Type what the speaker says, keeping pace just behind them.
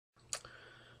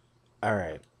All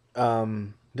right.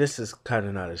 This is kind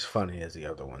of not as funny as the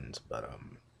other ones, but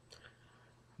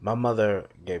my mother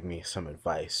gave me some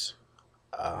advice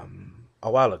a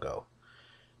while ago,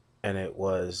 and it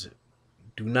was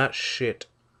do not shit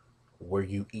where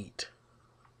you eat.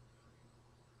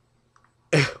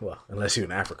 Well, unless you're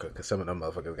in Africa, because some of them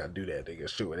motherfuckers gotta do that. They get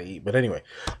shit where they eat. But anyway,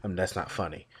 that's not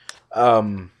funny.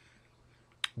 Um,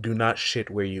 do not shit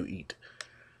where you eat.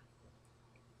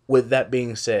 With that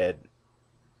being said,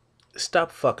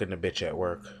 stop fucking the bitch at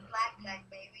work.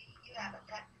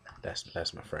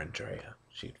 That's my friend Drea.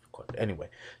 She anyway.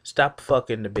 Stop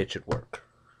fucking the bitch at work.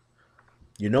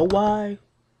 You know why?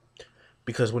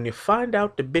 Because when you find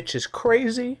out the bitch is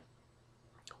crazy,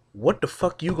 what the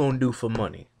fuck you gonna do for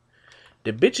money?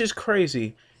 The bitch is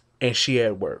crazy and she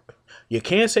at work. You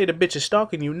can't say the bitch is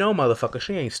stalking you. No, motherfucker,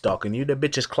 she ain't stalking you. The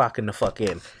bitch is clocking the fuck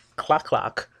in. Clock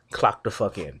the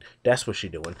fuck in. That's what she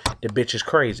doing. The bitch is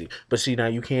crazy. But see, now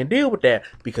you can't deal with that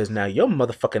because now your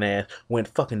motherfucking ass went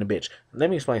fucking the bitch. Let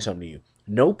me explain something to you.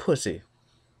 No pussy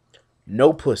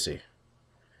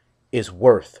is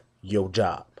worth your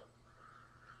job.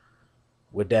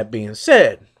 With that being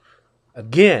said,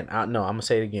 again, I'm gonna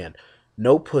say it again.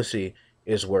 No pussy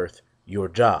is worth your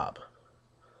job.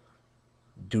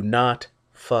 Do not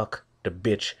fuck the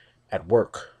bitch at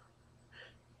work.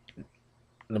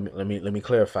 Let me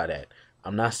clarify that.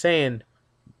 I'm not saying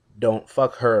don't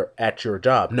fuck her at your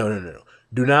job. No.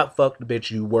 Do not fuck the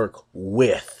bitch you work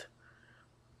with.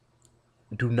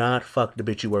 Do not fuck the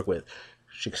bitch you work with.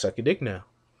 She can suck your dick now.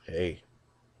 Hey.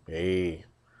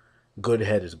 Good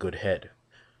head is good head.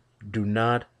 Do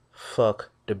not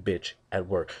fuck the bitch at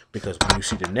work. Because when you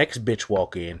see the next bitch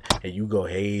walk in and you go,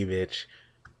 hey bitch,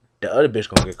 the other bitch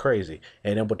gonna get crazy.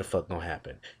 And then what the fuck gonna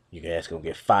happen? Your ass gonna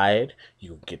get fired. You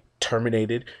gonna get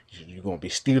terminated. You gonna be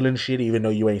stealing shit even though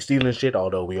you ain't stealing shit.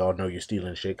 Although we all know you're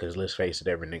stealing shit because let's face it,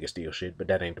 every nigga steal shit. But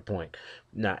that ain't the point.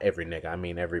 Not every nigga. I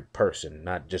mean every person.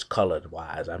 Not just colored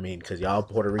wise. I mean because y'all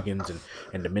Puerto Ricans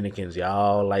and Dominicans,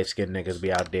 y'all light skinned niggas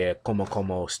be out there.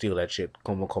 Como steal that shit.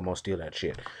 Como steal that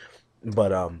shit.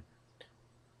 But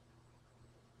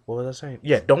what was I saying?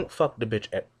 Yeah, don't fuck the bitch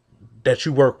that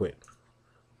you work with.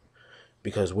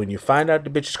 Because when you find out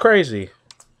the bitch is crazy,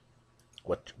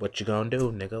 what you gonna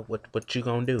do, nigga? What you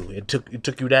gonna do? It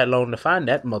took you that long to find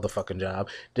that motherfucking job.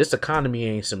 This economy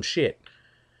ain't some shit.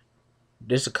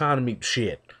 This economy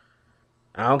shit.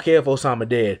 I don't care if Osama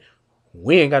dead.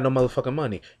 We ain't got no motherfucking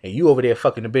money, and you over there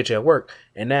fucking the bitch at work.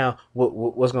 And now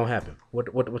what's gonna happen? What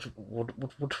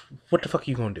the fuck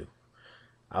you gonna do?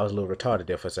 I was a little retarded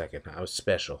there for a second. I was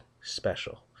special,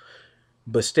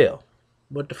 but still,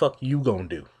 what the fuck you gonna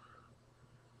do?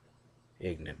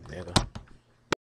 Ignorant nigga.